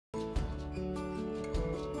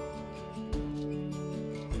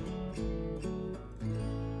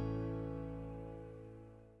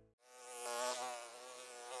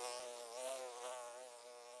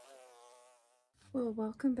Well,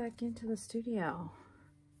 welcome back into the studio.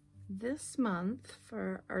 This month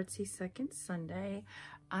for Artsy Second Sunday,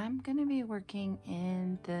 I'm going to be working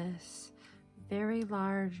in this very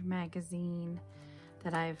large magazine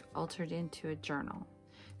that I've altered into a journal.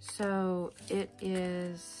 So it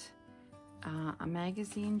is a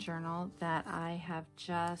magazine journal that I have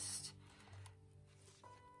just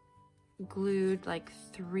glued like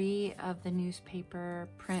 3 of the newspaper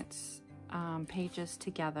prints pages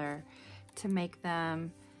together to make them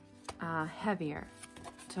heavier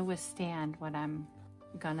to withstand what I'm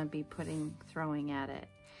gonna be throwing at it.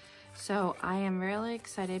 So I am really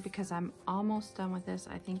excited because I'm almost done with this.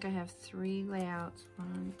 I think I have 3 layouts,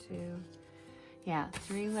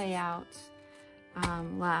 3 layouts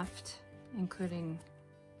left, including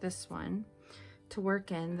this one to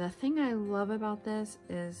work in. The thing I love about this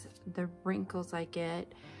is the wrinkles I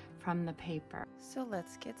get from the paper. So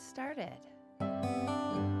let's get started.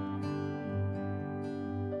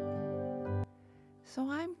 So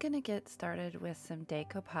I'm going to get started with some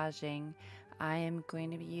decoupaging. I am going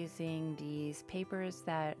to be using these papers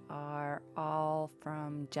that are all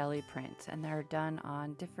from jelly prints, and they're done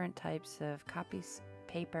on different types of copy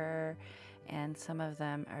paper, and some of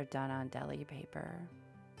them are done on deli paper.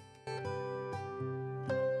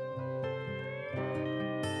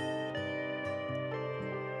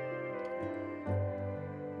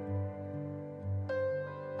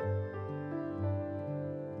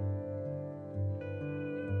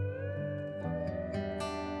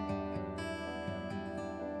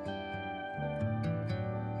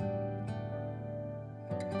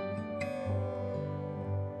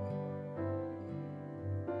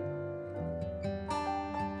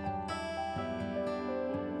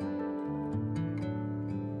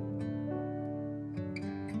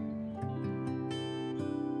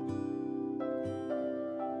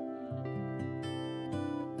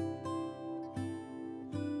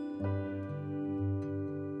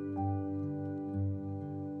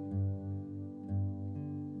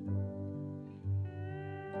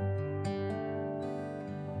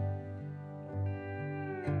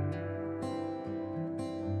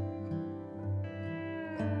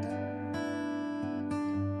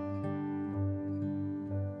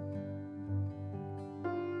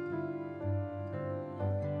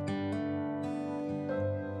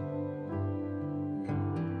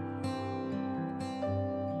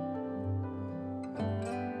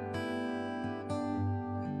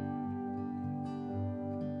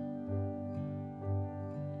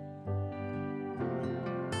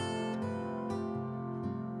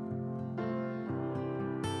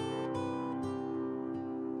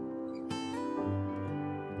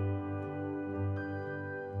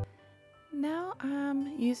 Now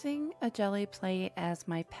using a jelly plate as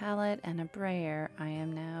my palette and a brayer, I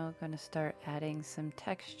am now going to start adding some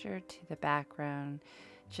texture to the background,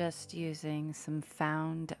 just using some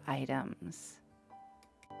found items.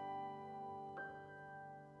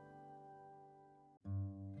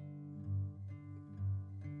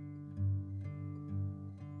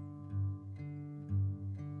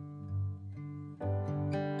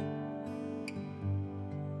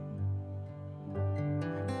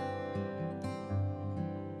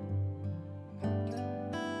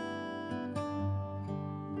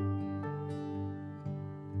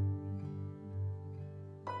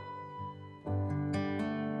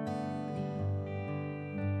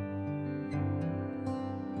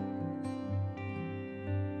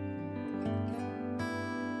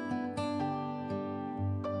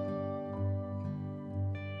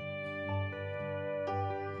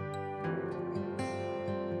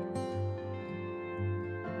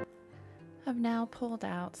 I've now pulled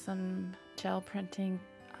out some gel printing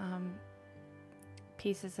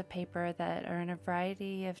pieces of paper that are in a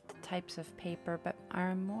variety of types of paper, but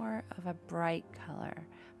are more of a bright color,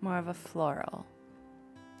 more of a floral.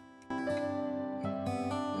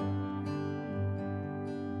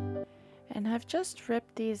 And I've just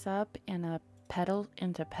ripped these up into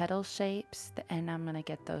petal shapes, and I'm going to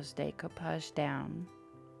get those decoupaged down.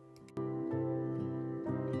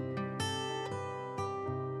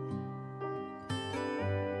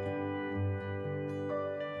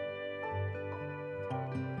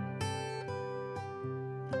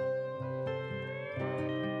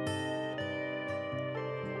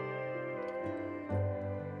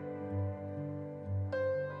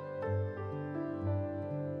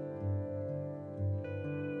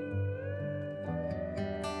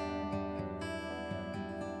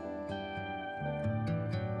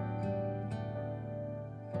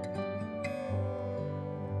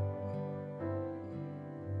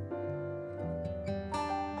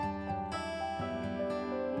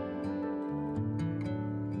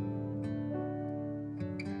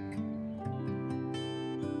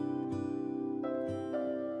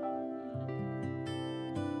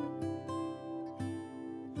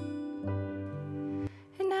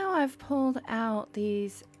 I've pulled out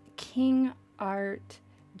these King Art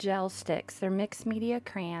gel sticks. They're mixed media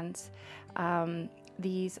crayons.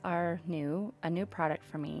 These are a new product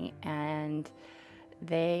for me, and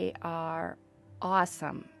they are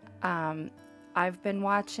awesome. I've been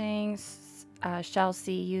watching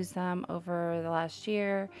Chelsea use them over the last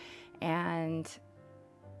year, and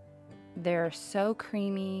they're so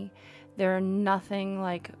creamy. They're nothing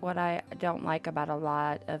like what I don't like about a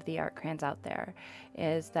lot of the art crayons out there,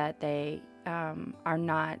 is that they are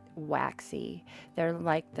not waxy. They're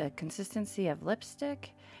like the consistency of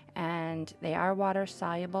lipstick, and they are water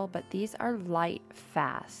soluble, but these are light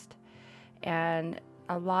fast. And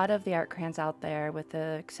a lot of the art crayons out there, with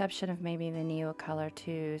the exception of maybe the Neo Color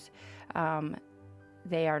 2s,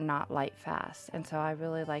 they are not light fast, and so I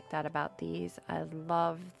really like that about these. I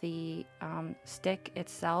love the stick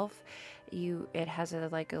itself. It has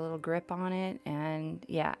like a little grip on it, and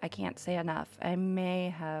yeah, I can't say enough. I may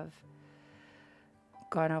have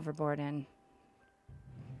gone overboard and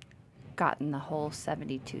gotten the whole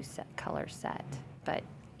 72 color set, but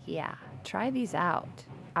yeah, try these out.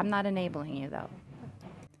 I'm not enabling you though.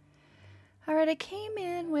 All right, I came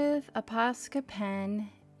in with a Posca pen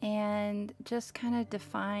and just kind of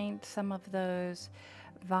defined some of those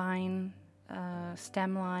vine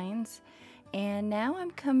stem lines. And now I'm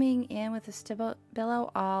coming in with a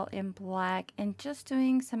Stabilo All in black and just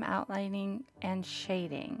doing some outlining and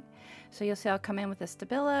shading. So you'll see I'll come in with a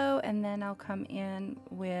Stabilo, and then I'll come in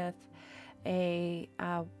with a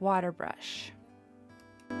water brush.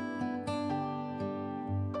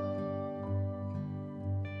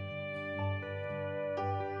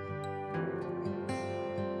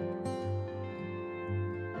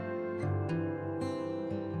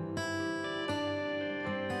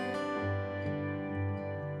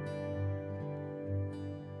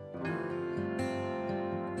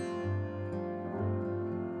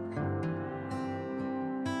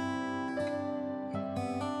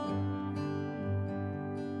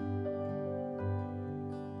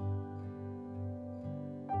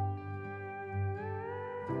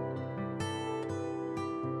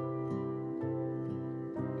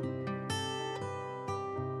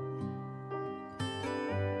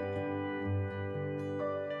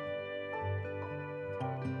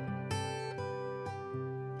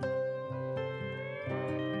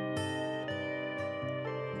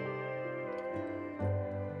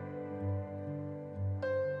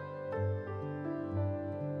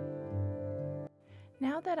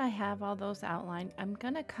 Now that I have all those outlined, I'm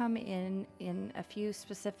going to come in a few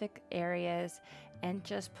specific areas and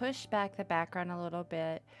just push back the background a little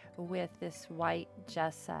bit with this white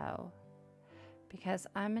gesso, because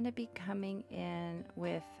I'm going to be coming in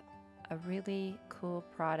with a really cool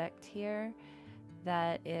product here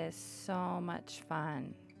that is so much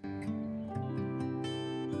fun.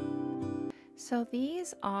 So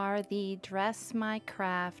these are the Dress My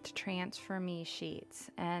Craft Transfer Me sheets,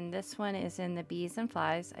 and this one is in the Bees and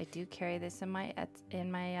Flies. I do carry this in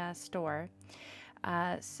my store.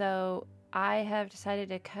 So I have decided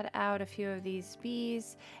to cut out a few of these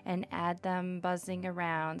bees and add them buzzing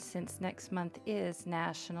around, since next month is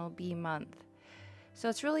National Bee Month. So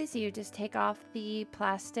it's really easy. You just take off the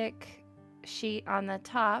plastic sheet on the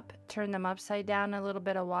top, turn them upside down in a little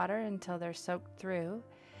bit of water until they're soaked through,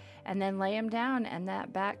 and then lay them down, and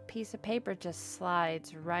that back piece of paper just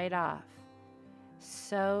slides right off.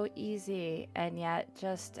 So easy, and yet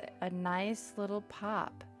just a nice little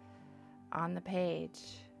pop on the page.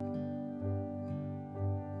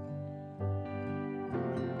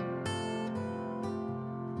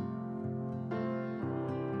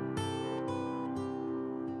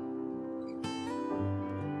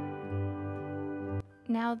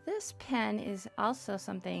 Now this pen is also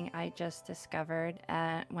something I just discovered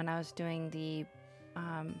when I was doing the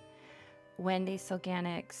Wendy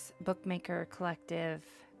Sulganic's Bookmaker Collective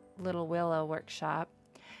Little Willow workshop.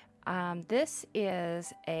 This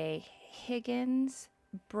is a Higgins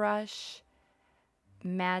brush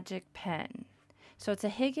magic pen. So it's a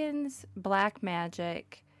Higgins Black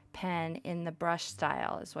Magic pen in the brush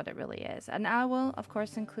style is what it really is. And I will of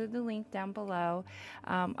course include the link down below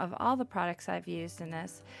of all the products I've used in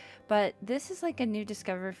this, but this is like a new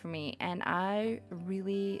discovery for me, and I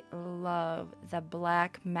really love the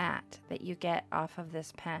black matte that you get off of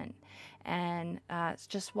this pen, and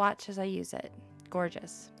just watch as I use it.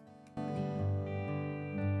 Gorgeous.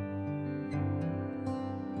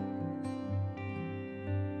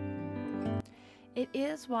 It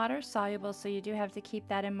is water soluble, so you do have to keep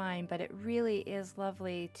that in mind, but it really is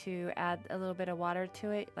lovely to add a little bit of water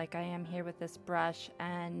to it, like I am here with this brush,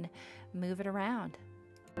 and move it around.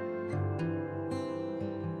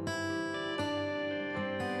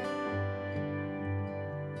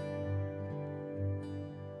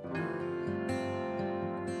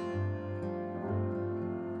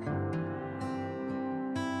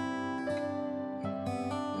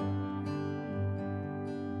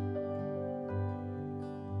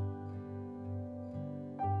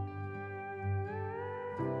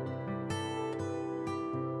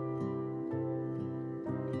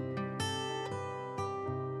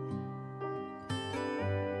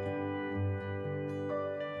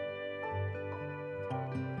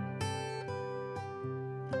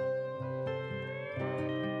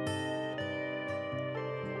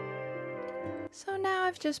 So now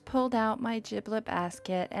I've just pulled out my giblet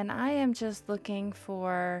basket and I am just looking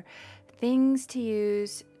for things to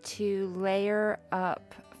use to layer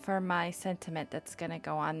up for my sentiment that's going to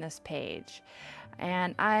go on this page.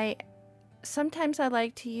 And sometimes I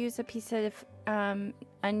like to use a piece of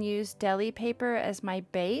unused deli paper as my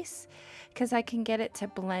base because I can get it to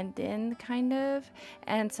blend in kind of,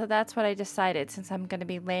 and so that's what I decided, since I'm going to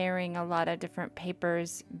be layering a lot of different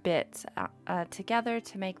papers bits together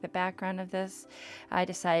to make the background of this. I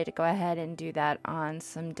decided to go ahead and do that on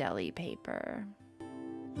some deli paper.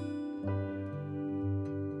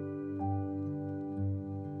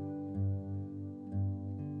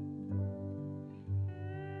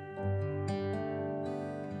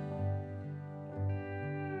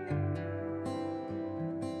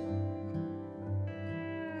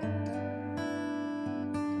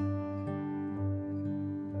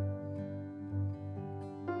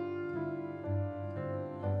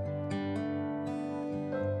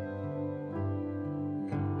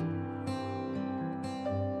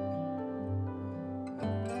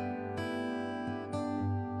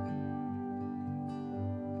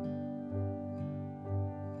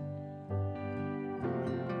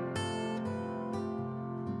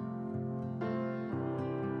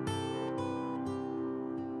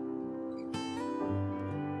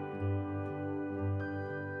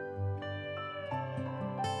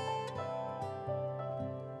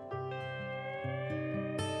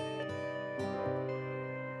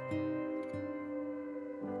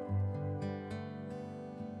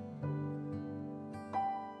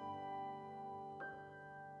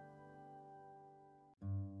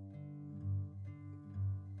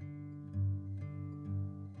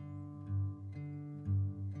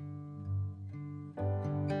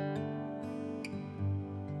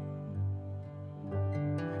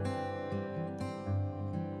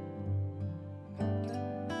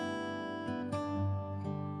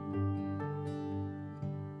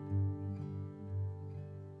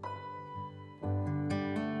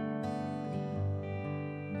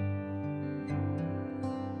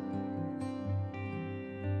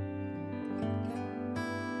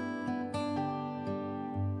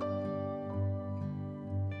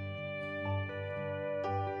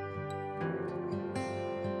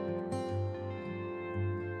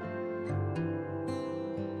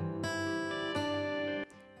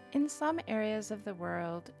 In some areas of the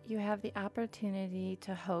world, you have the opportunity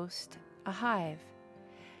to host a hive.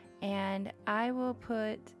 And I will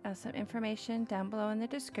put some information down below in the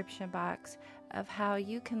description box of how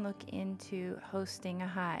you can look into hosting a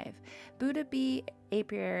hive. Buddha Bee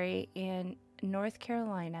Apiary in North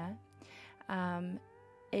Carolina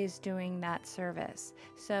is doing that service.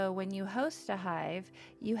 So when you host a hive,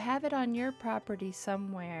 you have it on your property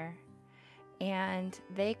somewhere, and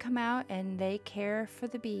they come out and they care for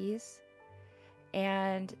the bees,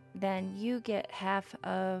 and then you get half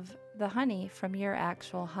of the honey from your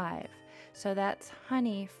actual hive. So that's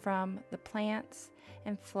honey from the plants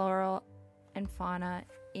and floral and fauna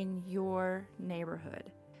in your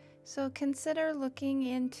neighborhood. So consider looking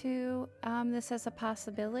into this as a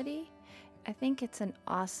possibility. I think it's an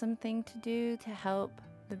awesome thing to do to help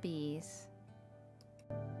the bees.